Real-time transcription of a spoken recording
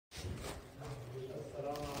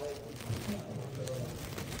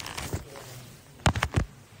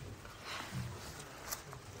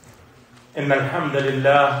إن الحمد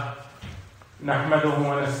لله نحمده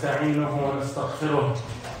ونستعينه ونستغفره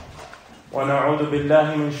ونعوذ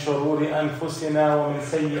بالله من شرور أنفسنا ومن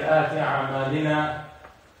سيئات أعمالنا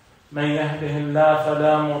من يهده الله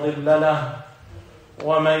فلا مضل له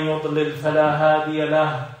ومن يضلل فلا هادي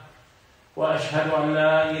له وأشهد أن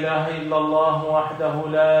لا إله إلا الله وحده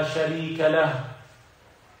لا شريك له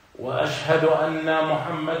وأشهد أن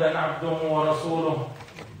محمدا عبده ورسوله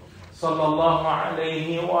صلى الله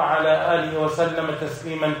عليه وعلى آله وسلم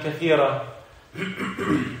تسليما كثيرا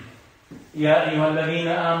يا أيها الذين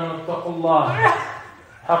آمنوا اتقوا الله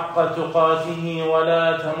حق تقاته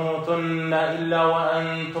ولا تموتن إلا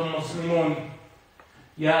وأنتم مسلمون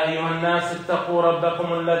يا أيها الناس اتقوا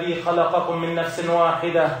ربكم الذي خلقكم من نفس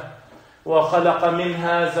واحدة وخلق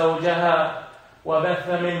منها زوجها وبث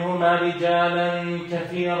منهما رجالا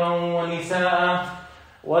كثيرا ونساء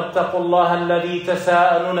واتقوا الله الذي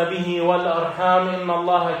تساءلون به والأرحام إن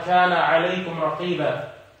الله كان عليكم رقيبا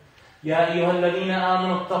يا أيها الذين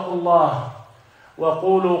آمنوا اتقوا الله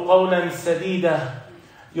وقولوا قولا سديدا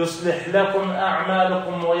يصلح لكم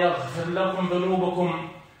أعمالكم ويغفر لكم ذنوبكم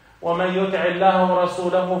ومن يطع الله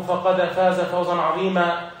ورسوله فقد فاز فوزا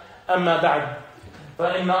عظيما أما بعد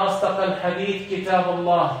فإن أصدق الحديث كتاب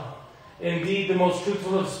الله. Indeed, the most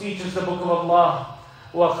truthful of speech is the book of Allah.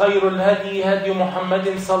 وَخَيْرُ الْهَدِي هَدْيُ مُحَمَّدٍ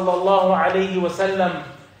صَلَّى اللَّهُ عَلَيْهِ وَسَلَّمَ.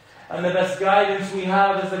 And the best guidance we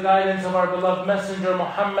have is the guidance of our beloved Messenger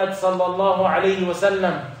Muhammad صلى الله عليه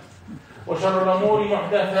وسلم. وَشَرُّ الْأُمُورِ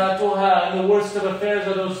مُحْدَثَاتُهَا. And the worst of affairs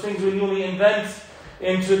are those things we newly invent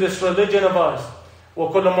into this religion of ours.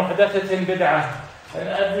 وَكُلُّ مُحْدَثَةٍ بِدْعَةٍ. And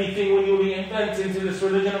everything we newly invent into this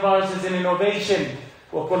religion of ours is an innovation.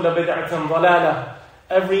 وَكُلُّ بِدْعَةٍ ضَلَالَةٍ.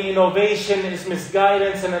 Every innovation is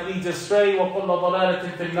misguidance and it leads astray. وَكُلُّ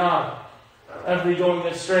ضَلَالَةٍ فِي النَّارِ. Every going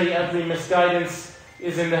astray, every misguidance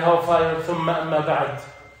is in the hellfire. ثُمَّ أَمَّا بَعْدٍ.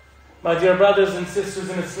 My dear brothers and sisters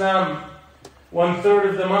in Islam, 1/3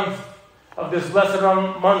 of the month of this blessed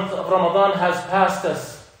month of Ramadan has passed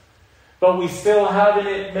us. But we still have in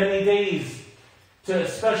it many days to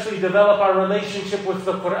especially develop our relationship with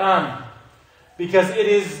the Quran, because it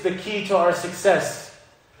is the key to our success.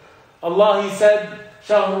 Allah, He said,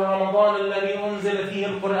 شهر رمضان الذي أنزل فيه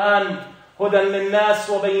القرآن هدى للناس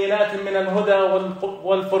وبينات من الهدى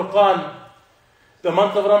والفرقان. The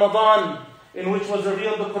month of Ramadan in which was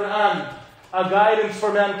revealed the Quran, a guidance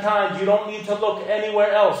for mankind. You don't need to look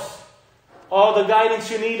anywhere else. All the guidance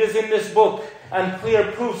you need is in this book and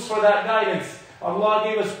clear proofs for that guidance. Allah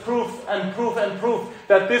gave us proof and proof and proof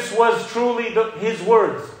that this was truly His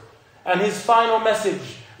words and His final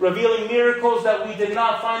message, revealing miracles that we did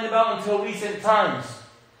not find about until recent times,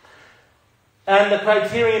 and the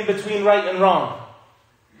criterion between right and wrong.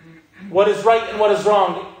 What is right and what is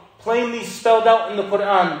wrong, plainly spelled out in the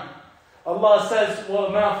Quran. Allah says,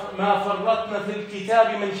 وَمَا فَرَّطْنَا فِي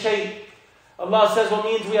الْكِتَابِ مِنْ شَيْءٍ. Allah says, what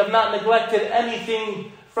means we have not neglected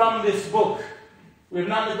anything from this book. We have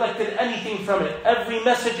not neglected anything from it. Every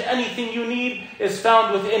message, anything you need is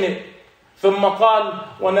found within it. ثُمَّ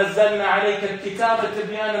قَالْ وَنَزَّلْنَا عَلَيْكَ الْكِتَابَ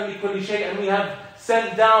تِبْيَانًا لِكُلِّ شَيْءٍ. And we have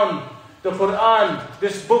sent down the Quran,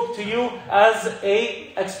 this book, to you as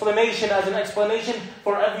an explanation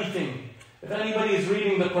for everything. If anybody is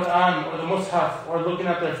reading the Quran or the Mus'haf or looking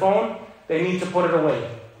at their phone, they need to put it away.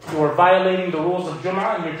 You are violating the rules of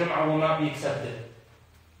Jum'ah and your Jum'ah will not be accepted.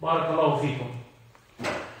 Barakallahu feekum.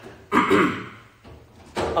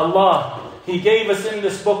 Allah, He gave us in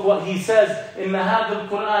this book what He says, إِنَّ هَذَا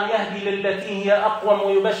الْقُرْآنِ يَهْدِي لِلَّتِي هِيَ أَقْوَمُ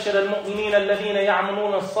وَيُبَشِّرَ الْمُؤْمِنِينَ الَّذِينَ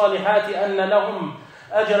يَعْمَلُونَ الصَّالِحَاتِ أَنَّ لَهُمْ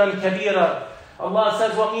أَجْرًا كَبِيرًا. Allah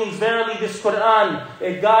says, what means verily this Quran,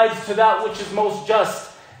 it guides to that which is most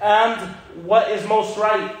just and what is most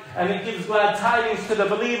right, and it gives glad tidings to the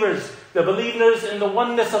believers in the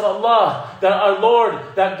oneness of Allah, that our Lord,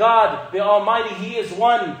 that God, the Almighty, He is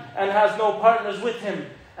one and has no partners with Him,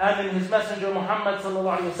 and in His Messenger Muhammad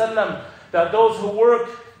sallallahu alaihi wasallam, that those who work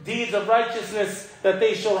deeds of righteousness, that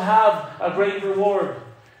they shall have a great reward.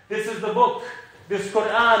 This is the book, this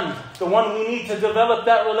Quran, the one we need to develop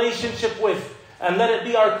that relationship with, and let it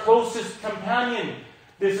be our closest companion.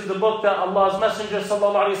 This is the book that Allah's Messenger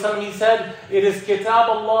sallallahu alaihi wasallam, he said, it is Kitab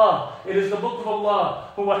Allah, it is the book of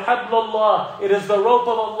Allah, huwa habl Allah, it is the rope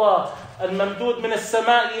of Allah, al-mamdud min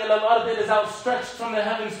as-sama'i ila al-ard, it is outstretched from the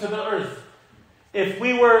heavens to the earth. If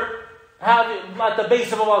we were at the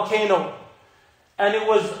base of a volcano, and it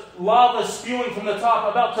was lava spewing from the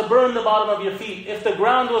top, about to burn the bottom of your feet, if the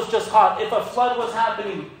ground was just hot, if a flood was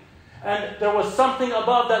happening, and there was something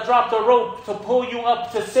above that dropped a rope to pull you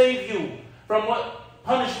up to save you from what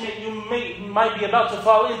punishment you might be about to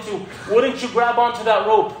fall into, wouldn't you grab onto that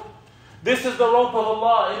rope? This is the rope of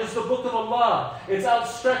Allah. It is the book of Allah. It's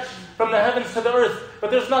outstretched from the heavens to the earth.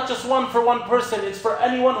 But there's not just one for one person. It's for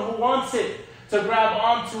anyone who wants it to grab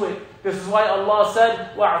onto it. This is why Allah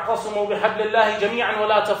said, وَاعْتَصِمُوا بِحَبْلِ اللَّهِ جَمِيعًا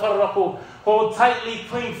وَلَا تَفَرَّقُوا. Hold tightly,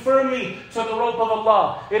 cling firmly to the rope of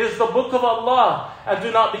Allah. It is the book of Allah, and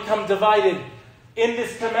do not become divided. In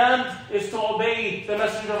this command is to obey the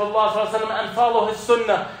Messenger of Allah and follow his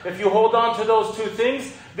sunnah. If you hold on to those two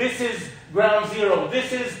things, this is ground zero.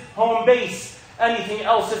 This is home base. Anything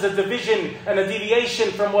else is a division and a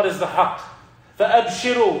deviation from what is the haqq.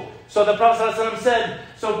 فَأَبْشِرُوا. So the Prophet ﷺ said,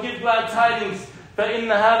 so give glad tidings. فَإِنَّ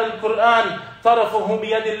هَذَا الْقُرْآنِ طَرَفُهُ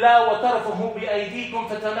بِيَدِ اللَّهِ وَطَرَفُهُ بِأَيْدِيكُمْ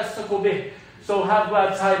فَتَمَسَّكُوا بِهِ. So have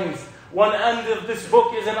glad tidings. One end of this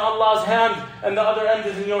book is in Allah's hand, and the other end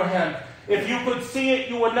is in your hand. If you could see it,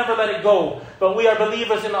 you would never let it go. But we are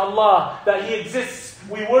believers in Allah, that He exists.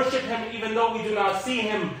 We worship Him even though we do not see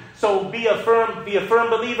Him. So be a firm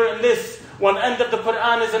believer in this. One end of the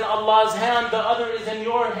Quran is in Allah's hand, the other is in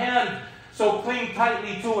your hand. So cling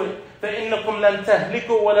tightly to it. فَإِنَّكُمْ لَن تَهْلِكُوا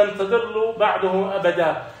وَلَن تَضِلُّوا بَعْدَهُ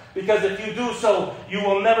أَبَدًا. Because if you do so, you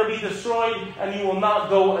will never be destroyed and you will not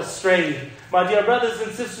go astray. My dear brothers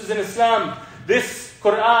and sisters in Islam, this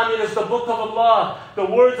Quran, it is the book of Allah, the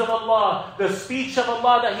words of Allah, the speech of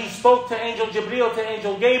Allah that He spoke to Angel Jibreel, to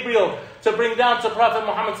Angel Gabriel, to bring down to Prophet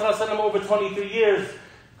Muhammad ﷺ over 23 years.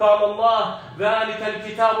 قال الله ذلك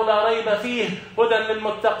الكتاب لا ريب فيه هدى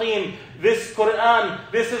للمتقين. This Quran,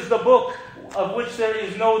 this is the book of which there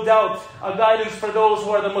is no doubt, a guidance for those who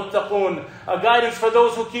are the muttaqun, a guidance for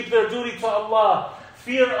those who keep their duty to Allah.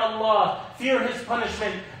 Fear Allah, fear His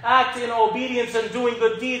punishment, act in obedience and doing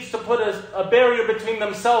good deeds to put a barrier between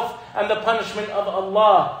themselves and the punishment of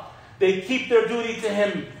Allah. They keep their duty to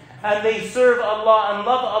Him, and they serve Allah and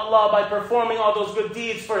love Allah by performing all those good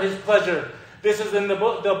deeds for His pleasure. This is in the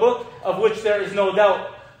book of which there is no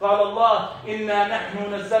doubt. قال الله إنا نحن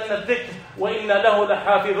نزلنا الذكر وإنا له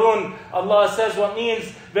لحافظون. Allah says what means,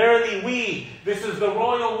 verily we, this is the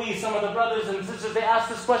royal we. Some of the brothers and sisters, they ask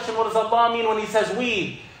this question, what does Allah mean when He says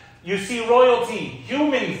we? You see royalty,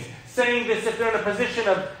 humans saying this if they're in a position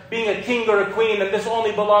of being a king or a queen, and this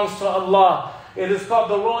only belongs to Allah. It is called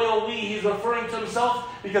the royal we. He's referring to Himself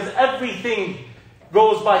because everything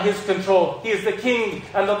goes by His control. He is the king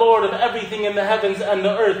and the Lord of everything in the heavens and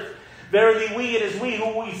the earth. Verily it is we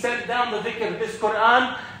who we sent down the dhikr, this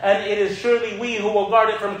Quran, and it is surely we who will guard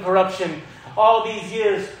it from corruption. All these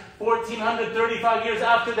years, 1435 years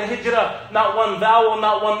after the hijrah, not one vowel,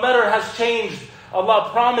 not one letter has changed. Allah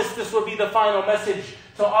promised this would be the final message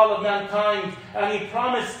to all of mankind, and He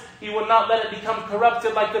promised He would not let it become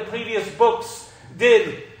corrupted like the previous books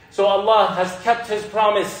did. So Allah has kept His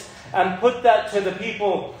promise and put that to the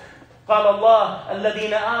people. قال الله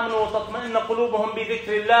الذين آمنوا تطمئن قلوبهم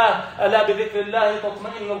بذكر الله ألا بذكر الله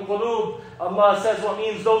تطمئن القلوب. Allah says what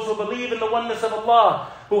means those who believe in the oneness of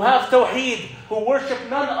Allah, who have tawheed, who worship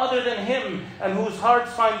none other than Him, and whose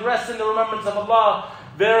hearts find rest in the remembrance of Allah.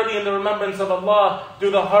 Verily in the remembrance of Allah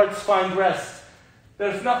do the hearts find rest.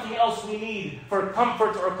 There's nothing else we need for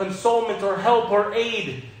comfort or consolement or help or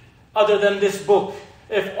aid other than this book.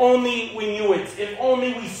 If only we knew it, if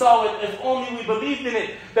only we saw it, if only we believed in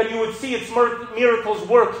it, then you would see its miracles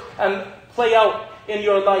work and play out in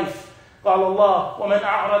your life. قال الله ومن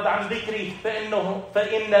أعرض عن ذكري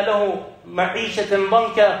فإن له معيشة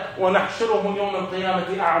ضنكا ونحشره يوم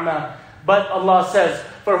القيامة أعمى. But Allah says,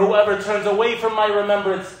 for whoever turns away from my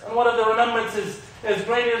remembrance, and one of the remembrances is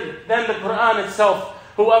greater than the Quran itself.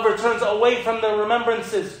 Whoever turns away from the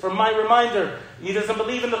remembrances, from my reminder, he doesn't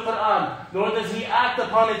believe in the Quran, nor does he act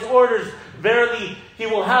upon its orders, verily he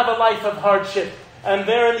will have a life of hardship. And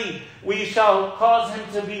verily we shall cause him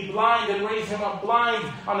to be blind and raise him up blind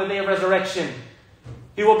on the day of resurrection.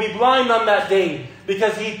 He will be blind on that day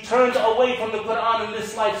because he turned away from the Quran in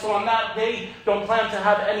this life. So on that day, don't plan to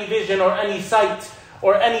have any vision or any sight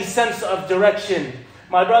or any sense of direction.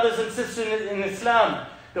 My brothers and sisters in Islam,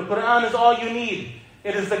 the Quran is all you need.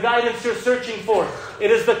 It is the guidance you're searching for. It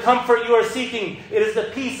is the comfort you are seeking. It is the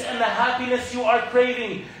peace and the happiness you are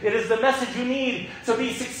craving. It is the message you need to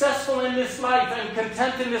be successful in this life and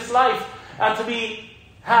content in this life, and to be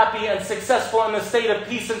happy and successful in a state of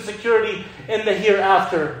peace and security in the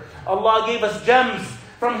hereafter. Allah gave us gems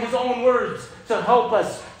from His own words to help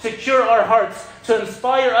us, to cure our hearts, to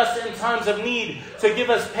inspire us in times of need, to give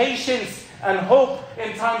us patience and hope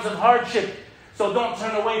in times of hardship. So don't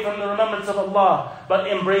turn away from the remembrance of Allah, but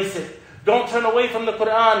embrace it. Don't turn away from the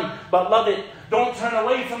Quran, but love it. Don't turn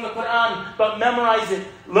away from the Quran, but memorize it,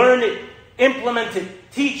 learn it, implement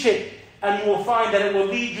it, teach it, and you will find that it will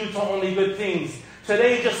lead you to only good things.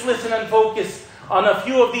 Today, just listen and focus on a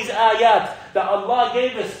few of these ayat that Allah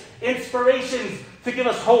gave us inspirations to give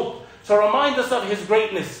us hope, to remind us of His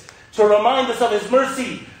greatness, to remind us of His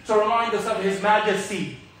mercy, to remind us of His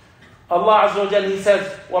majesty. Allah Azza wa Jalla, He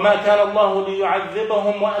says, وَمَا كَانَ اللَّهُ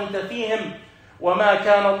لِيُعَذِّبَهُمْ وَأَنْتَ فِيهِمْ وَمَا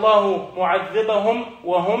كَانَ اللَّهُ مُعَذِّبَهُمْ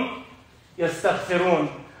وَهُمْ يَسْتَغْفِرُونَ.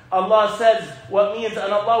 Allah says what means,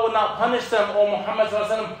 and Allah will not punish them, O Muhammad sallallahu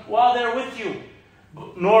alaihi wasallam, while they're with you,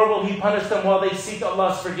 nor will He punish them while they seek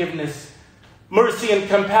Allah's forgiveness. Mercy and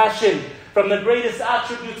compassion from the greatest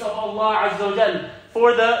attributes of Allah Azza wa Jal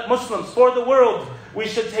for the Muslims, for the world. We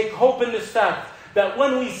should take hope in this fact that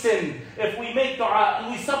when we sin, if we make dua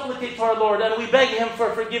and we supplicate to our Lord and we beg Him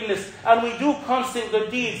for forgiveness and we do constant good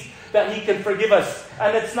deeds, that He can forgive us.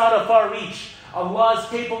 And it's not a far reach. Allah is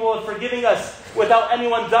capable of forgiving us without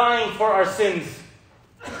anyone dying for our sins.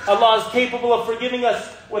 Allah is capable of forgiving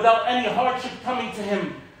us without any hardship coming to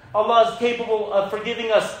Him. Allah is capable of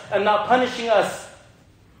forgiving us and not punishing us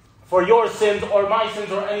for your sins or my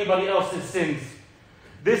sins or anybody else's sins.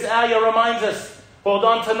 This ayah reminds us, hold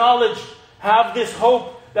on to knowledge, have this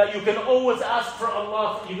hope that you can always ask for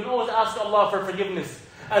Allah, you can always ask Allah for forgiveness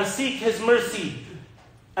and seek His mercy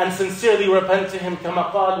and sincerely repent to Him.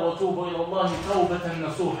 كما قال وَتُوبُوا إِلَى اللَّهِ تَوْبَةً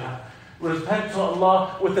نَصُوحًا. Repent to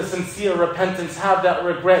Allah with a sincere repentance. Have that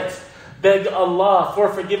regret. Beg Allah for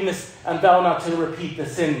forgiveness and vow not to repeat the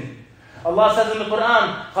sin. Allah says in the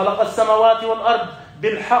Quran, خَلَقَ السَّمَوَاتِ وَالْأَرْضِ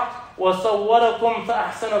بِالْحَقِّ وَصَوَّرَكُمْ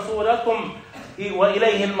فَأَحْسَنَ صُورَكُمْ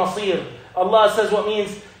وَإِلَيْهِ الْمَصِيرُ. Allah says what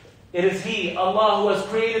means, it is He, Allah, who has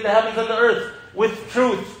created the heavens and the earth with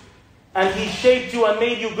truth. And He shaped you and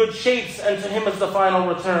made you good shapes, and to Him is the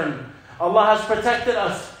final return. Allah has protected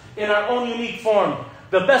us in our own unique form.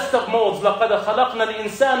 The best of molds. لَقَدْ خَلَقْنَا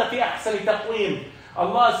الْإِنسَانَ فِي أَحْسَنِ تَقْوِيمٍ.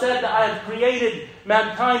 Allah said that I have created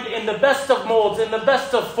mankind in the best of molds, in the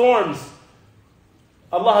best of forms.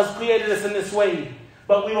 Allah has created us in this way.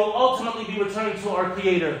 But we will ultimately be returned to our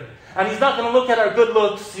Creator. And He's not going to look at our good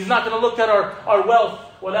looks. He's not going to look at our wealth.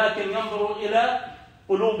 وَلَكِنْ يَنْظُرُ إِلَىٰ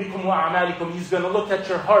قُلُوبِكُمْ وَأَعْمَالِكُمْ. He's going to look at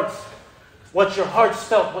your hearts. What your hearts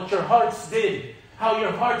felt, what your hearts did, how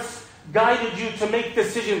your hearts guided you to make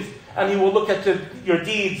decisions. And He will look at your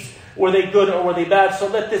deeds. Were they good or were they bad? So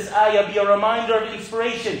let this ayah be a reminder of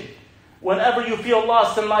inspiration. Whenever you feel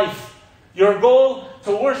lost in life, your goal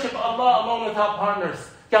to worship Allah alone without partners.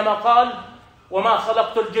 كما قال وَمَا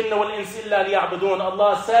خَلَقْتُ الْجِنَّ وَالْإِنسِ إِلَّا لِيَعْبُدُونَ.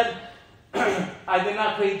 Allah said, I did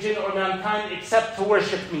not create jinn or mankind except to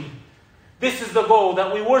worship me. This is the goal,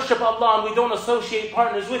 that we worship Allah and we don't associate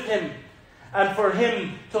partners with Him. And for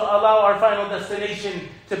Him to allow our final destination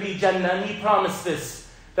to be Jannah. And He promised this,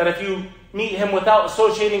 that if you meet Him without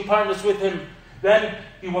associating partners with Him, then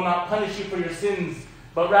He will not punish you for your sins,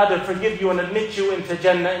 but rather forgive you and admit you into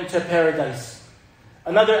Jannah, into paradise.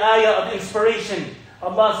 Another ayah of inspiration.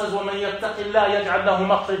 Allah says, وَمَنْ يَتَّقِ اللَّهَ يَجْعَلْ لَهُ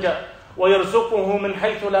مَخْرَجًا وَيَرْزُقُهُ مِنْ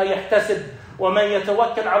حَيْثُ لَا يَحْتَسِبُ وَمَنْ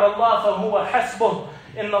يَتَوَكَّلْ عَلَى اللَّهِ فَهُوَ حَسْبُهُ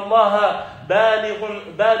إِنَّ اللَّهَ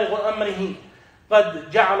بَالِغُ أَمْرِهِ قَدْ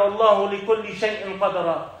جَعَلَ اللَّهُ لِكُلِّ شَيْءٍ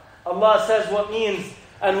قَدْرًا. Allah says what means,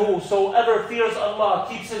 and whosoever fears Allah,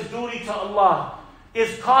 keeps his duty to Allah,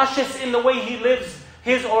 is cautious in the way he lives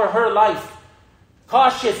his or her life.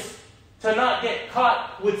 Cautious to not get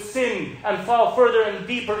caught with sin and fall further and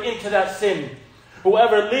deeper into that sin.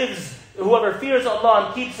 Whoever fears Allah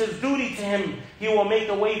and keeps his duty to Him, He will make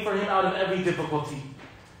a way for him out of every difficulty.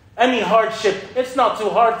 Any hardship, it's not too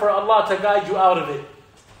hard for Allah to guide you out of it.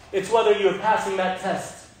 It's whether you're passing that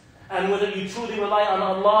test and whether you truly rely on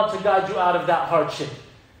Allah to guide you out of that hardship.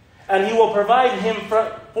 And He will provide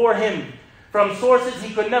for him from sources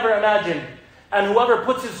he could never imagine. And whoever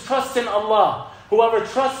puts his trust in Allah, whoever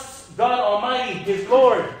trusts God Almighty, His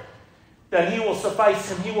Lord, then He will suffice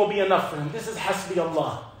him. He will be enough for him. This is Hasbi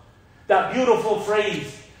Allah. That beautiful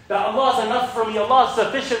phrase, that Allah is enough for me, Allah is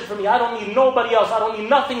sufficient for me. I don't need nobody else. I don't need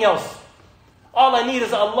nothing else. All I need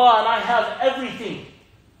is Allah, and I have everything.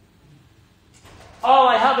 All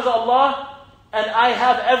I have is Allah, and I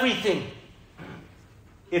have everything.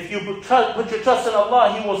 If you put your trust in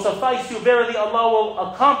Allah, He will suffice you. Verily, Allah will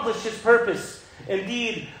accomplish His purpose.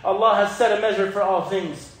 Indeed, Allah has set a measure for all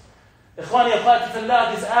things. Ikhwani akhwati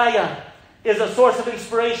fillah, this ayah is a source of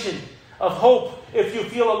inspiration, of hope, if you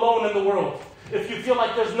feel alone in the world. If you feel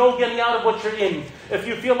like there's no getting out of what you're in. If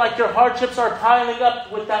you feel like your hardships are piling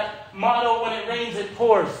up with that motto, when it rains, it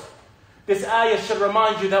pours. This ayah should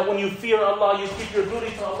remind you that when you fear Allah, you keep your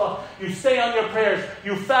duty to Allah, you stay on your prayers,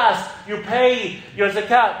 you fast, you pay your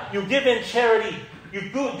zakat, you give in charity, you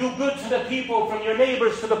do good to the people, from your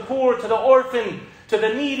neighbors to the poor, to the orphan, to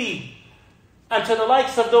the needy, and to the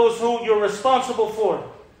likes of those who you're responsible for.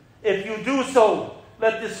 If you do so,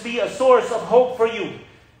 let this be a source of hope for you.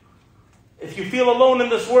 If you feel alone in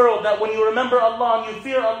this world, that when you remember Allah and you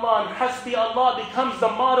fear Allah, and Hasbi Allah becomes the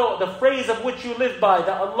motto, the phrase of which you live by,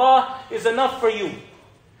 that Allah is enough for you.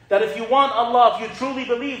 That if you want Allah, if you truly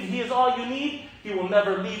believe He is all you need, He will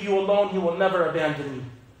never leave you alone, He will never abandon you.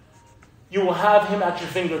 You will have Him at your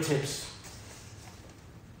fingertips.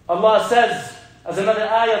 Allah says, as another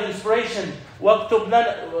ayah of inspiration, وَاكْتُبْ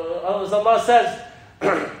لَنَا, as Allah says,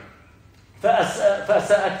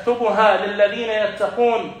 فَسَأَكْتُبُهَا لِلَّذِينَ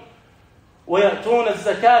يَتَّقُونَ وَيَأْتُونَ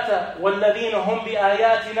الزَّكَاةَ وَالَّذِينَ هُمْ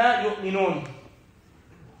بِآيَاتِنَا يُؤْمِنُونَ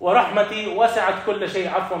وَرَحْمَتِي وَسَعَتْ كُلَّ شَيْءٍ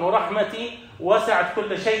عفوا وَرَحْمَتِي وَسَعَتْ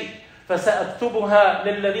كُلَّ شَيْءٍ فَسَأَكْتُبُهَا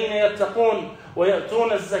لِلَّذِينَ يَتَّقُونَ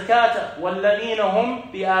وَيَأْتُونَ الزَّكَاةَ وَالَّذِينَ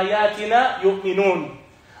هُمْ بِآيَاتِنَا يُؤْمِنُونَ.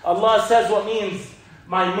 Allah says what means,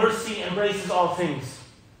 my mercy embraces all things.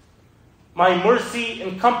 My mercy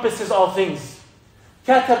encompasses all things.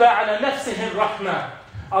 كَتَبَ عَلَى نَفْسِهِ الرَّحْمَةِ.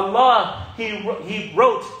 Allah, He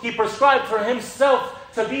wrote, He prescribed for Himself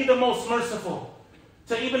to be the most merciful.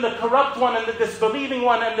 To even the corrupt one and the disbelieving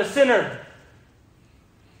one and the sinner.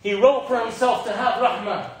 He wrote for Himself to have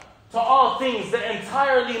rahmah to all things, the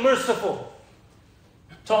entirely merciful.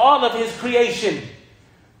 To all of His creation.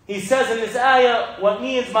 He says in this ayah, what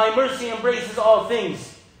means my mercy embraces all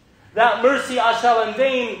things. That mercy I shall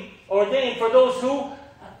ordain for those who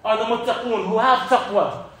are the muttaqun, who have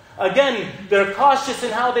taqwa. Again, they're cautious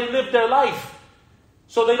in how they live their life.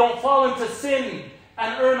 So they don't fall into sin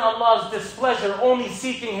and earn Allah's displeasure, only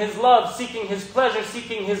seeking His love, seeking His pleasure,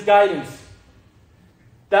 seeking His guidance.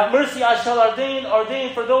 That mercy I shall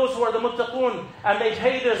ordain for those who are the muttaqun, and they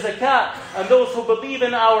pay their zakat, and those who believe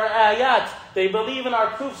in our ayat, they believe in our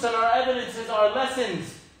proofs and our evidences, our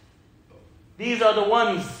lessons. These are the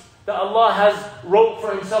ones that Allah has wrote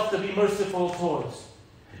for Himself to be merciful towards.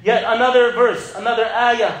 Yet another verse, another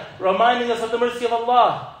ayah, reminding us of the mercy of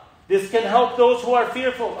Allah. This can help those who are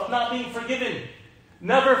fearful of not being forgiven.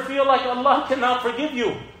 Never feel like Allah cannot forgive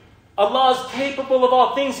you. Allah is capable of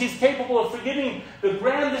all things. He's capable of forgiving the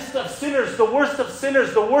grandest of sinners, the worst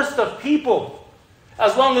of people,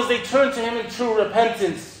 as long as they turn to Him in true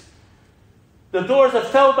repentance. The doors of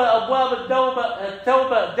Tawbah, Abwab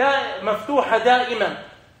al-Tawbah, maftuha da'iman.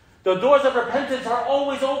 The doors of repentance are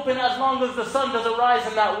always open as long as the sun doesn't rise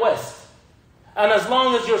in that west. And as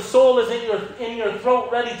long as your soul is in your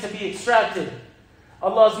throat ready to be extracted.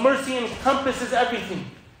 Allah's mercy encompasses everything.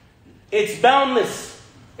 It's boundless.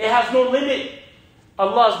 It has no limit.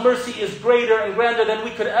 Allah's mercy is greater and grander than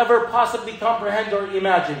we could ever possibly comprehend or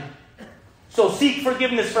imagine. So seek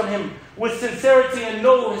forgiveness from Him with sincerity and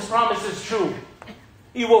know His promise is true.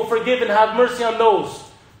 He will forgive and have mercy on those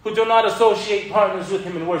who do not associate partners with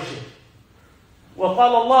Him in worship. وَقَالَ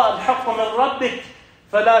اللَّهُ الْحَقُّ مِنْ رَبِّكَ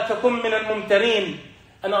فَلَا تَكُنْ مِنَ الْمُمْتَرِينَ.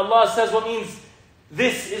 And Allah says what means,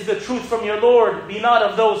 this is the truth from your Lord, be not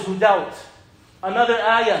of those who doubt. Another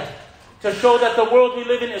ayah to show that the world we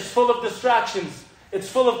live in is full of distractions. It's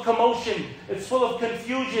full of commotion. It's full of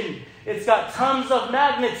confusion. It's got tons of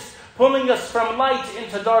magnets pulling us from light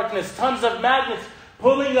into darkness. Tons of magnets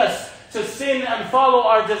pulling us to sin and follow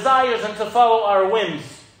our desires and to follow our whims.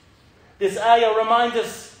 This ayah reminds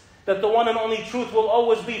us that the one and only truth will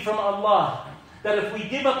always be from Allah. That if we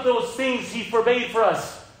give up those things He forbade for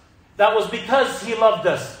us, that was because He loved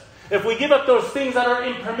us. If we give up those things that are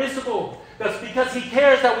impermissible, that's because He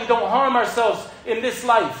cares that we don't harm ourselves in this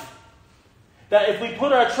life. That if we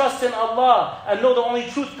put our trust in Allah and know the only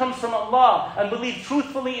truth comes from Allah and believe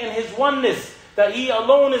truthfully in His oneness, that He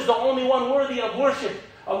alone is the only one worthy of worship,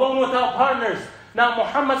 alone without partners. Not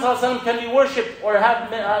Muhammad can be worshipped or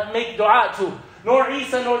make dua to, nor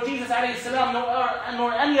Isa, nor Jesus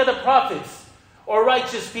nor any other prophets or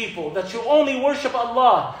righteous people. That you only worship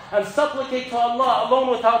Allah and supplicate to Allah alone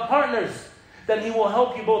without partners. Then He will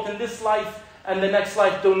help you both in this life and the next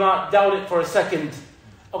life. Do not doubt it for a second.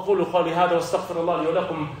 أقول قولي هذا واستغفر الله لي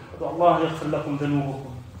ولكم والله يغفر لكم ذنوبكم.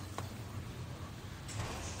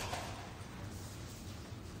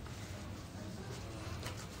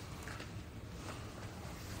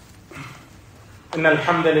 إن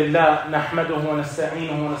الحمد لله نحمده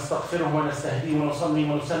ونستعينه ونستغفره ونستهديه ونصلي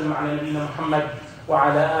ونسلم على نبينا محمد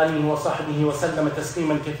وعلى آله وصحبه وسلم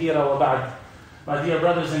تسليما كثيرا وبعد. My dear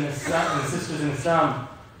brothers and sisters in Islam,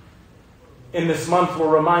 in this month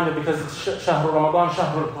we're reminded, because it's Shahr Ramadan,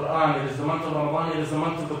 Shahr al-Quran, it is the month of Ramadan, it is the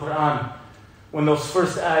month of the Quran. When those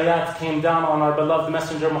first ayat came down on our beloved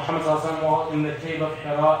Messenger Muhammad while in the cave of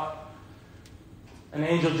Hira, an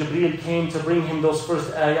angel Jibreel came to bring him those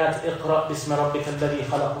first ayat. اقرأ باسم ربك الذي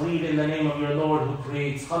خلق. Read in the name of your Lord who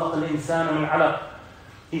creates. خلق الإنسان من علق.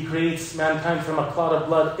 He creates mankind from a clot of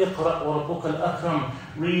blood. اقرأ وربك الأكرم.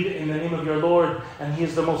 Read in the name of your Lord, and He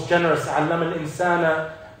is the most generous. علم الإنسان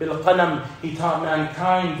بِالْقَلَمِ He taught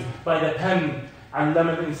mankind by the pen.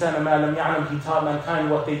 عَلَّمَ الْإِنسَانَ مَا لَمْ يَعْلَمْ He taught mankind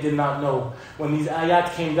what they did not know. When these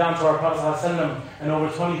ayat came down to our Prophet ﷺ, and over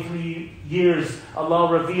 23 years,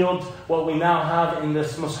 Allah revealed what we now have in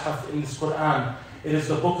this Mus'haf, in this Quran. It is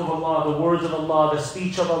the book of Allah, the words of Allah, the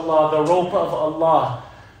speech of Allah, the rope of Allah.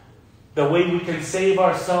 The way we can save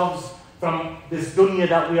ourselves from this dunya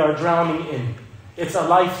that we are drowning in. It's a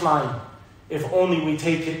lifeline, if only we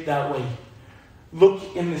take it that way.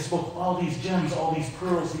 Look in this book, all these gems, all these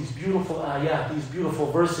pearls, these beautiful ayat, these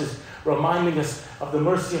beautiful verses, reminding us of the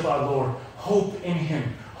mercy of our Lord. Hope in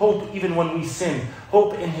Him. Hope even when we sin.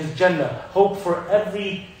 Hope in His Jannah. Hope for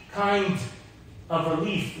every kind of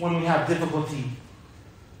relief when we have difficulty.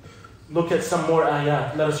 Look at some more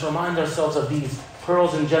ayat. Let us remind ourselves of these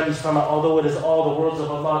pearls and gems from it, although it is all the words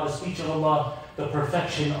of Allah, the speech of Allah, the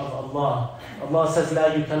perfection of Allah. Allah says,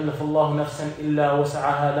 لا يكلف الله نفسا إلا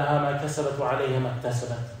وسعها لها ما كسبت وعليها ما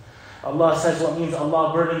اكتسبت. Allah says what means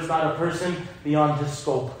Allah burdens not a person beyond his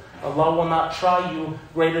scope. Allah will not try you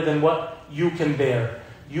greater than what you can bear.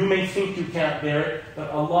 You may think you can't bear it,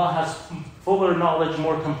 but Allah has fuller knowledge,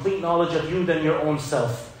 more complete knowledge of you than your own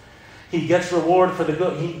self. He gets reward for the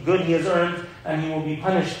good he has earned, and he will be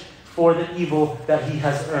punished for the evil that he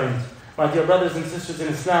has earned. My dear brothers and sisters in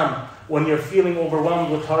Islam, when you're feeling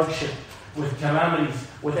overwhelmed with hardship, with calamities,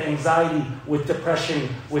 with anxiety, with depression,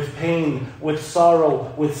 with pain, with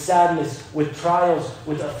sorrow, with sadness, with trials,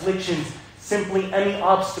 with afflictions, simply any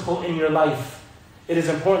obstacle in your life, it is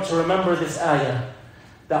important to remember this ayah,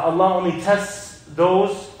 that Allah only tests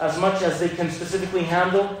those as much as they can specifically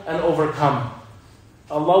handle and overcome.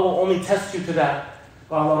 Allah will only test you to that.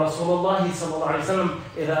 قال رسول الله صلى الله عليه وسلم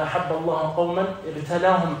إذا أحب الله قوما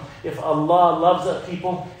ابتلاهم. If Allah loves a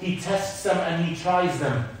people, He tests them and He tries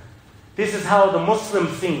them. This is how the Muslim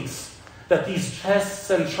thinks, that these tests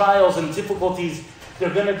and trials and difficulties,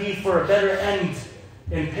 they're going to be for a better end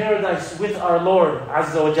in paradise with our Lord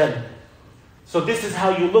Azza wa Jal. So this is how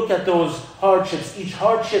you look at those hardships. Each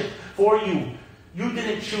hardship for you, you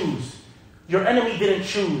didn't choose. Your enemy didn't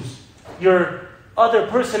choose. Your other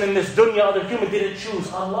person in this dunya, other human didn't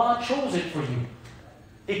choose. Allah chose it for you.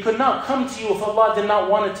 It could not come to you if Allah did not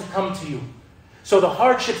want it to come to you. So the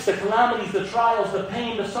hardships, the calamities, the trials, the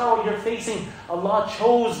pain, the sorrow you're facing, Allah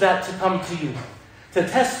chose that to come to you. To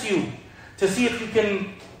test you. To see if you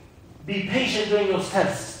can be patient during those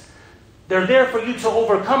tests. They're there for you to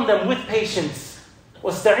overcome them with patience.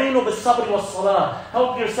 وَاسْتَعِينُوا بِالصَّبْرِ وَالصَّلَاةِ.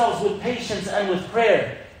 Help yourselves with patience and with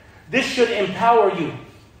prayer. This should empower you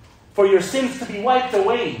for your sins to be wiped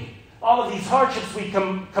away. All of these hardships we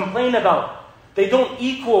complain about, they don't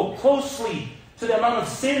equal closely to the amount of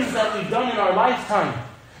sins that we've done in our lifetime.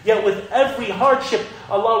 Yet with every hardship,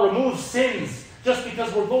 Allah removes sins just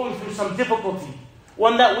because we're going through some difficulty,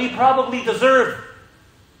 one that we probably deserve.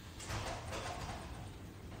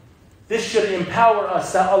 This should empower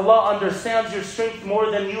us that Allah understands your strength more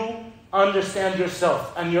than you understand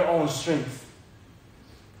yourself and your own strength.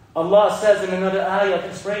 Allah says in another ayah of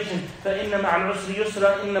inspiration, فَإِنَّ مَعَ الْعُسْرِ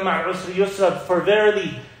يُسْرًا إِنَّ مَعَ الْعُسْرِ يُسْرًا. For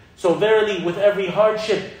verily, so verily with every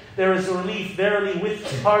hardship there is relief. Verily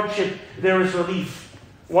with hardship there is relief.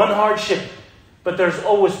 One hardship, but there's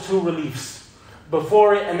always two reliefs,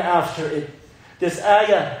 before it and after it. This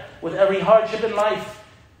ayah, with every hardship in life,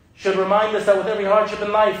 should remind us that with every hardship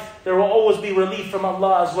in life, there will always be relief from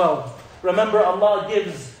Allah as well. Remember, Allah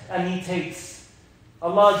gives and He takes.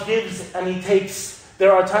 Allah gives and He takes.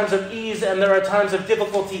 There are times of ease and there are times of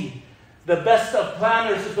difficulty. The best of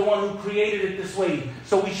planners is the one who created it this way.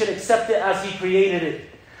 So we should accept it as He created it.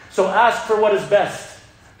 So ask for what is best.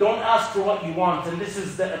 Don't ask for what you want. And this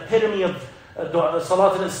is the epitome of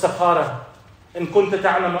Salat al-Istikhara. إن كنت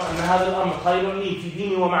تعلم أن هذا الأمر خير لي في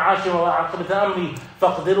ديني ومعاشي وعاقبة أمري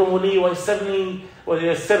فاقدره لي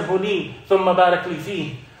ويسره لي ثم بارك لي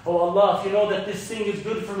فيه. Oh Allah, if you know that this thing is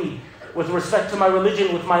good for me, with respect to my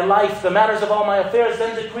religion, with my life, the matters of all my affairs,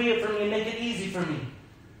 then decree it for me and make it easy for me.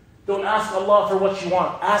 Don't ask Allah for what you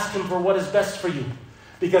want. Ask Him for what is best for you.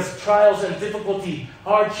 Because trials and difficulty,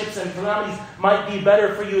 hardships and calamities might be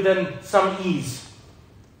better for you than some ease.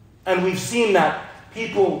 And we've seen that.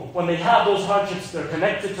 People, when they have those hardships, they're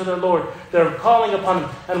connected to their Lord. They're calling upon Him.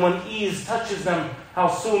 And when ease touches them, how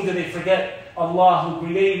soon do they forget Allah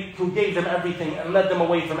who gave them everything and led them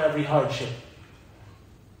away from every hardship.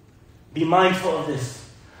 Be mindful of this.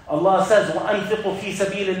 Allah says, وَأَنْفِقُوا فِي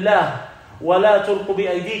سَبِيلِ اللَّهِ وَلَا تُلْقُوا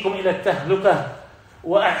بِأَيْدِيكُمْ إِلَى التَّهْلُكَةِ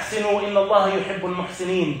وَأَحْسِنُوا إِنَّ اللَّهَ يُحِبُّ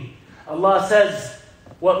الْمُحْسِنِينَ. Allah says,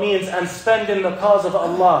 what means, and spend in the cause of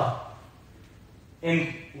Allah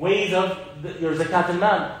in ways of your zakat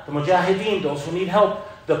al-mal, the mujahideen, those who need help,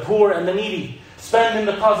 the poor and the needy. Spend in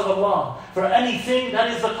the cause of Allah. for anything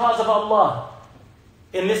that is the cause of Allah.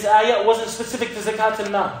 In this ayah, it wasn't specific to zakat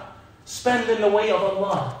al-mal. Spend in the way of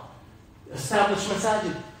Allah. Establish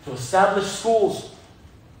masajid, to establish schools.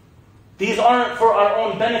 These aren't for our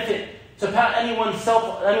own benefit, to pat anyone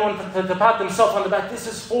to pat themselves on the back. This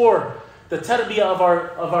is for the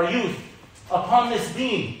tarbiyah of our youth upon this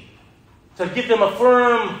deen, to give them a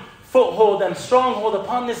firm foothold and stronghold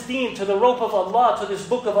upon this deen, to the rope of Allah, to this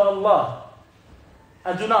book of Allah.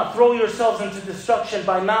 And do not throw yourselves into destruction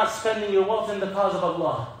by not spending your wealth in the cause of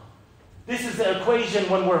Allah. This is the equation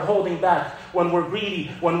when we're holding back, when we're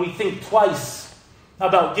greedy, when we think twice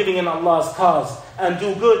about giving in Allah's cause. And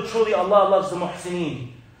do good, truly Allah loves the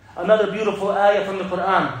muhsineen. Another beautiful ayah from the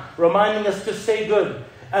Quran, reminding us to stay good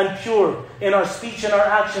and pure in our speech and our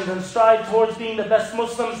actions, and strive towards being the best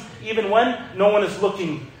Muslims even when no one is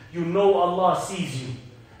looking. You know Allah sees you.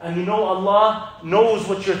 And you know Allah knows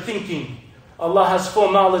what you're thinking. Allah has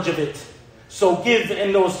full knowledge of it. So give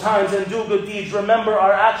in those times and do good deeds. Remember,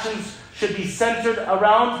 our actions should be centered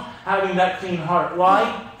around having that clean heart.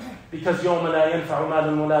 Why? Because يَوْمَ لَا يَنْفَعُ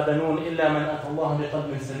مَالٌ وَلَا بَنُونَ إِلَّا مَنْ أَتَى اللَّهَ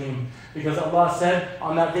بِقَلْبٍ سَلِيمٍ. Because Allah said,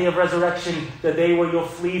 on that day of resurrection, the day where you'll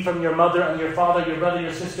flee from your mother and your father, your brother,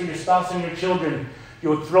 your sister, your spouse, and your children.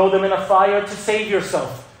 You'll throw them in a fire to save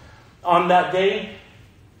yourself. On that day,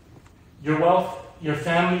 your wealth, your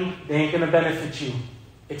family, they ain't going to benefit you.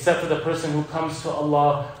 Except for the person who comes to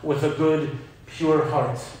Allah with a good, pure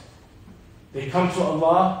heart. They come to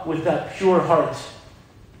Allah with that pure heart.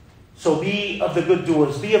 So be of the good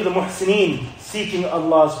doers. Be of the muhsineen, seeking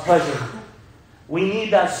Allah's pleasure. We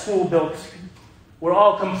need that school built. We're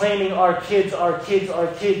all complaining, our kids.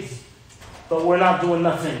 But we're not doing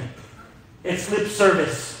nothing. It's lip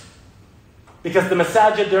service. Because the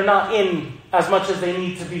masajid, they're not in as much as they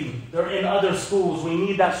need to be. They're in other schools. We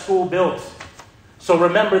need that school built. So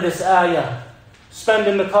remember this ayah. Spend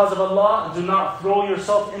in the cause of Allah, and do not throw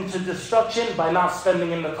yourself into destruction by not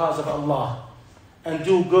spending in the cause of Allah. And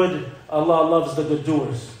do good. Allah loves the good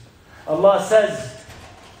doers. Allah says,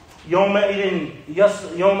 يومئذ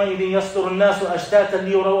يصدر الناس أشتاتا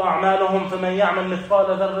ليروا أعمالهم فمن يعمل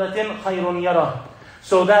مثقال ذرة خير يره.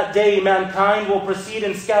 So that day mankind will proceed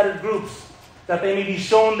in scattered groups, that they may be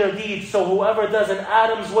shown their deeds. So whoever does an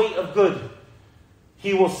atom's weight of good,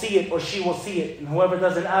 he will see it or she will see it. And whoever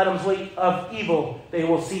does an atom's weight of evil, they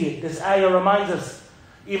will see it. This ayah reminds us,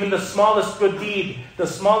 even the smallest good deed, the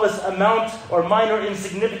smallest amount or minor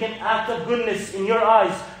insignificant act of goodness in your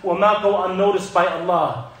eyes will not go unnoticed by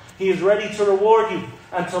Allah. He is ready to reward you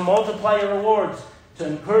and to multiply your rewards, to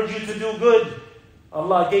encourage you to do good.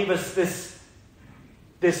 Allah gave us this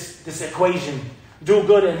equation. Do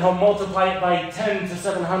good and He'll multiply it by 10 to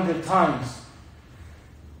 700 times.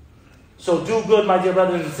 So do good, my dear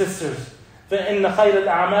brothers and sisters. فَإِنَّ خَيْرَ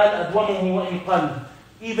الْأَعْمَالِ أَدْوَمُهُ وَإِنْ قَلَّ.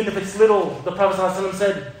 Even if it's little, the Prophet ﷺ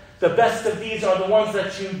said, the best of these are the ones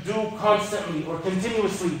that you do constantly or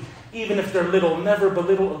continuously, even if they're little. Never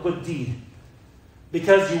belittle a good deed,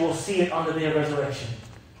 because you will see it on the day of resurrection.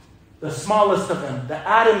 The smallest of them, the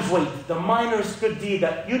atom's weight, the minorest good deed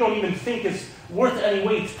that you don't even think is worth any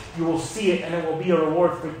weight, you will see it and it will be a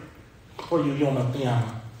reward for you Yawm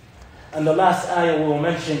al-Qiyamah. And the last ayah we will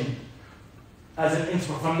mention as an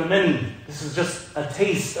inspire from the many. This is just a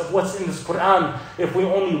taste of what's in this Quran. If we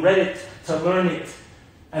only read it, to learn it,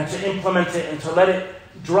 and to implement it, and to let it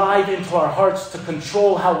drive into our hearts to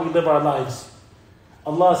control how we live our lives.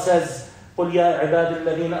 Allah says, قُلْ يَا عِبَادِ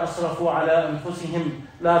الَّذِينَ أَسْرَفُوا عَلَىٰ أَنفُسِهِمْ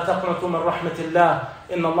لَا تَقْنَطُوا مِنْ رَحْمَةِ اللَّهِ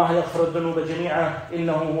إِنَّ اللَّهَ يَغْفِرُ الذُّنُوبَ جَمِيعًا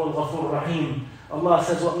إِنَّهُ هُوَ الْغَفُورُ الرَّحِيمُ. Allah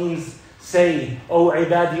says what means, say, O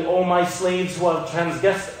ibadi, O my slaves who have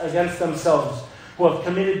transgressed against themselves, who have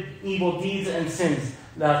committed evil deeds and sins,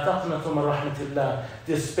 لَا تَقْنَطُوا مِنْ رَحْمَةِ اللَّهِ.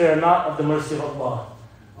 Despair not of the mercy of Allah.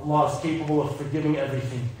 Allah is capable of forgiving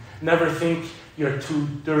everything. Never think you're too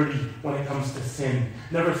dirty when it comes to sin.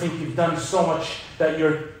 Never think you've done so much that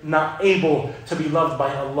you're not able to be loved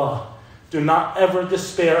by Allah. Do not ever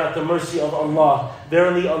despair at the mercy of Allah.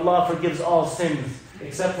 Verily, Allah forgives all sins,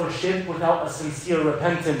 except for shirk without a sincere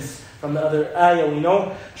repentance. From the other ayah we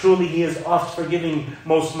know, truly He is oft forgiving,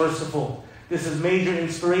 most merciful. This is major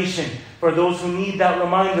inspiration for those who need that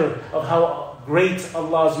reminder of how great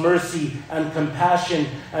Allah's mercy and compassion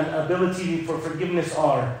and ability for forgiveness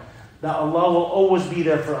are. That Allah will always be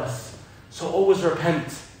there for us. So always repent.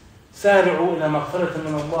 سَارِعُوا إِلَى مَغْفِرَةٍ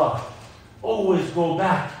مِّنَ اللَّهِ. Always go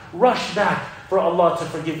back, rush back for Allah to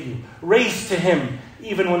forgive you. Race to Him,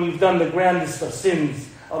 even when you've done the grandest of sins.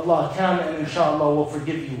 Allah can and inshallah will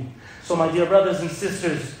forgive you. So my dear brothers and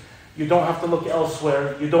sisters, you don't have to look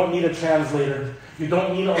elsewhere. You don't need a translator. You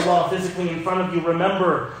don't need Allah physically in front of you.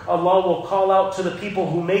 Remember, Allah will call out to the people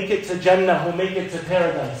who make it to Jannah, who make it to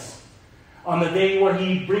paradise. On the day where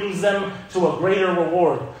He brings them to a greater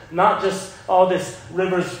reward. Not just all this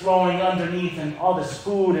rivers flowing underneath and all this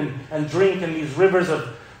food and drink and these rivers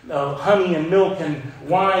of honey and milk and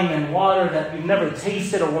wine and water that you've never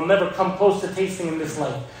tasted or will never come close to tasting in this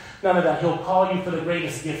life. None of that. He'll call you for the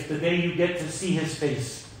greatest gift, the day you get to see His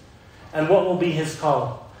face. And what will be His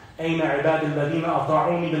call? أَيْنَ عِبَادِ الَّذِينَ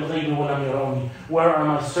أَطَاعُونِي بِالْغَيْبِ وَلَمْ يَرَوْنِي. Where are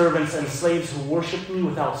my servants and slaves who worship me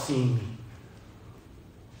without seeing me?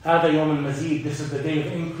 هذا يوم المزيد. This is the day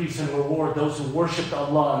of increase and reward. Those who worshipped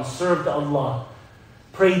Allah and served Allah,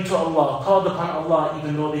 prayed to Allah, called upon Allah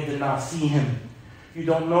even though they did not see Him. You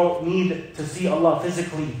don't need to see Allah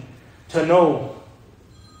physically to know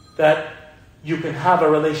that you can have a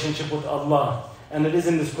relationship with Allah. And it is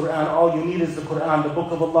in this Quran. All you need is the Quran, the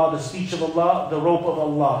book of Allah, the speech of Allah, the rope of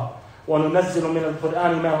Allah. وَنُنَزِّلُ مِنَ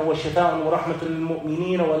الْقُرْآنِ مَا هُوَ شِفَاءٌ وَرَحْمَةٌ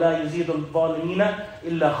لِلْمُؤْمِنِينَ وَلَا يُزِيدُ الظَّالِمِينَ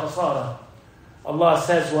إِلَّا خَسَارًا. Allah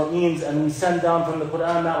says what means, and we send down from the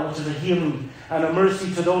Quran that which is a healing and a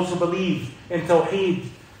mercy to those who believe in Tawheed.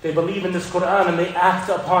 They believe in this Quran and they act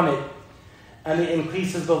upon it. And it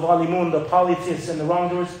increases the zalimun, the polytheists and the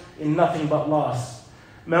wrongdoers in nothing but loss.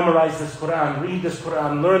 Memorize this Quran, read this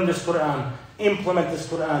Quran, learn this Quran, implement this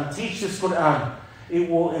Quran, teach this Quran. It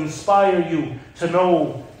will inspire you to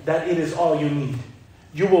know that it is all you need.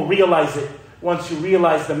 You will realize it once you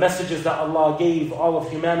realize the messages that Allah gave all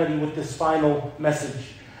of humanity with this final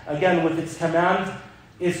message. Again, with its command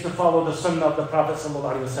is to follow the Sunnah of the Prophet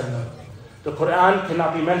ﷺ. The Quran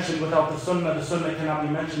cannot be mentioned without the Sunnah cannot be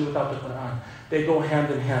mentioned without the Quran. They go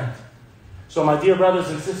hand in hand. So my dear brothers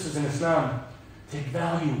and sisters in Islam, take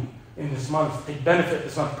value in this month, take benefit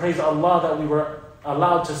this month. Praise Allah that we were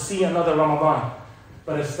allowed to see another Ramadan.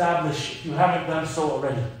 But establish, if you haven't done so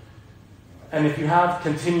already, and if you have,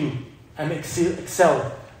 continue and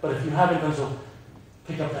excel. But if you haven't done so,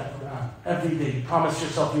 pick up that Quran every day. Promise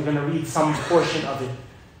yourself you're going to read some portion of it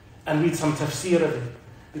and read some tafsir of it,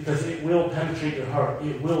 because it will penetrate your heart.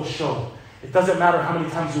 It will show. It doesn't matter how many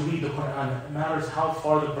times you read the Quran. It matters how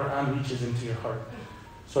far the Quran reaches into your heart,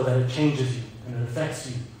 so that it changes you and it affects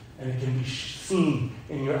you, and it can be seen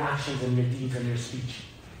in your actions and your deeds and your speech.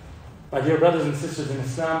 My dear brothers and sisters in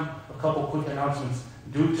Islam, a couple quick announcements.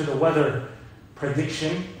 Due to the weather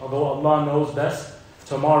prediction, although Allah knows best,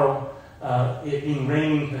 tomorrow it being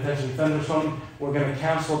raining, potentially thunderstorming, we're going to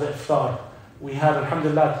cancel the iftar. We had,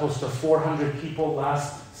 alhamdulillah, close to 400 people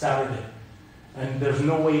last Saturday. And there's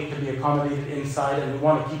no way it can be accommodated inside, and we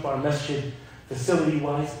want to keep our masjid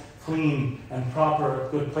facility-wise clean and proper, a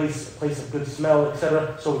good place, a place of good smell,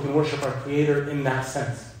 etc., so we can worship our Creator in that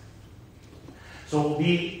sense. So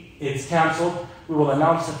it's canceled. We will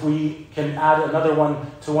announce if we can add another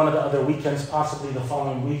one to one of the other weekends, possibly the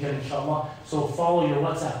following weekend, inshallah. So follow your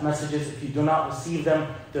WhatsApp messages. If you do not receive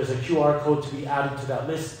them, there's a QR code to be added to that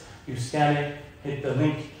list. You scan it, hit the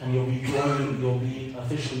link, and you'll be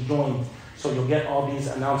officially joined. So you'll get all these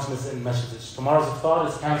announcements and messages. Tomorrow's iftar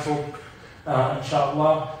is canceled,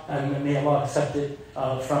 inshallah, and may Allah accept it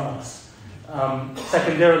from us.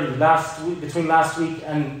 Secondarily, between last week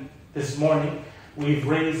and this morning, we've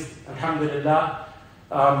raised, alhamdulillah,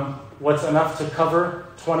 what's enough to cover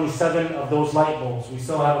 27 of those light bulbs. We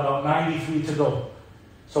still have about 93 to go.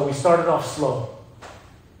 So we started off slow.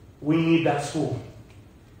 We need that school.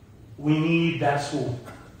 We need that school.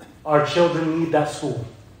 Our children need that school.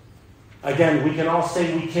 Again, we can all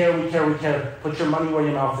say we care, we care, we care. Put your money where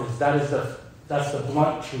your mouth is. That's the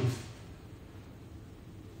blunt truth.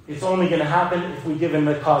 It's only going to happen if we give in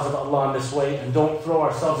the cause of Allah in this way and don't throw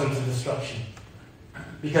ourselves into destruction.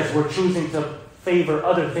 Because we're choosing to favor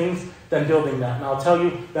other things than building that. And I'll tell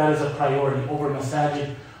you, that is a priority over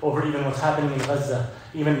masajid, over even what's happening in Gaza,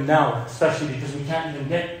 even now, especially because we can't even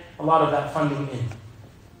get a lot of that funding in.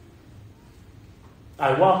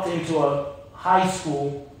 I walked into a high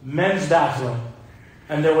school men's bathroom,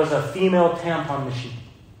 and there was a female tampon machine.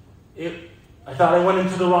 I thought I went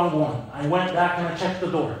into the wrong one. I went back and I checked the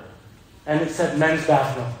door, and it said men's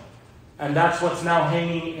bathroom. And that's what's now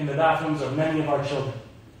hanging in the bathrooms of many of our children.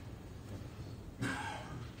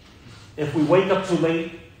 If we wake up too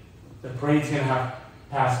late, the parade's going to have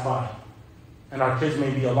passed by. And our kids may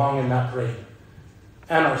be along in that parade.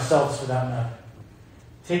 And ourselves, for that matter.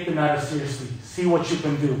 Take the matter seriously. See what you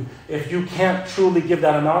can do. If you can't truly give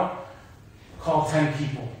that amount, call 10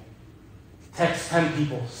 people. Text 10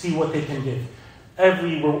 people. See what they can give.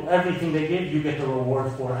 Everything they give, you get the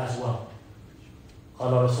reward for as well.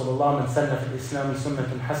 قال رسول الله من سن في الإسلام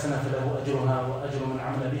سنة حسنة فله أجرها وأجر من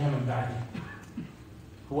عمل بها من بعده.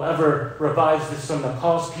 Whoever revives this sunnah,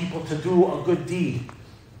 calls people to do a good deed,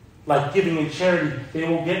 like giving in charity, they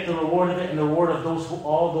will get the reward of it and the reward of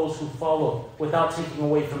all those who follow without taking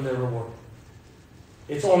away from their reward.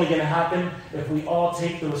 It's only going to happen if we all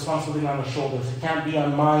take the responsibility on our shoulders. It can't be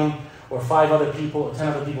on mine or 5 other people or 10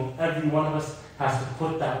 other people. Every one of us has to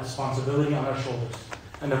put that responsibility on our shoulders.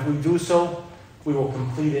 And if we do so, we will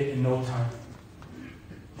complete it in no time.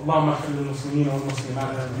 اللهم اغفر للمسلمين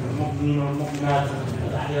والمسلمات والمؤمنين والمؤمنات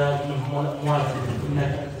الأحياء منهم والأموات إنك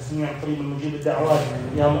أنت السميع القريب المجيب الدعوات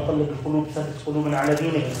يا مقلب القلوب ثبت قلوبنا على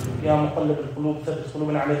دينك يا مقلب القلوب ثبت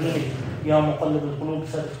قلوبنا على دينك يا مقلب القلوب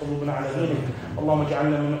ثبت قلوبنا على دينك اللهم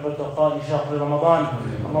اجعلنا من عتقاء شهر رمضان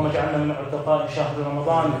اللهم اجعلنا من عتقاء شهر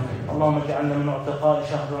رمضان اللهم اجعلنا من عتقاء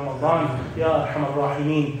شهر رمضان يا أرحم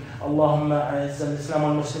الراحمين اللهم أعز الإسلام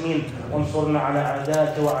والمسلمين وانصرنا على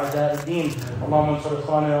أعدائك وأعداء الدين اللهم انصر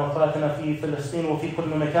إخواننا وأخواتنا في فلسطين وفي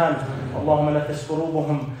كل مكان اللهم نفس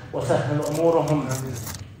كروبهم وسهل أمورهم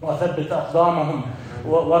وثبت أقدامهم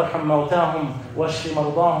وارحم موتاهم واشف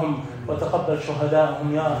مرضاهم وتقبل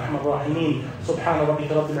شهداءهم يا أرحم الراحمين سبحان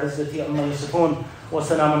ربك رب العزة عما يصفون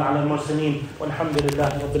وسلام على المرسلين والحمد لله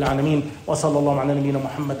رب العالمين وصلى الله على نبينا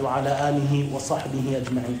محمد وعلى آله وصحبه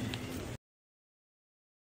أجمعين.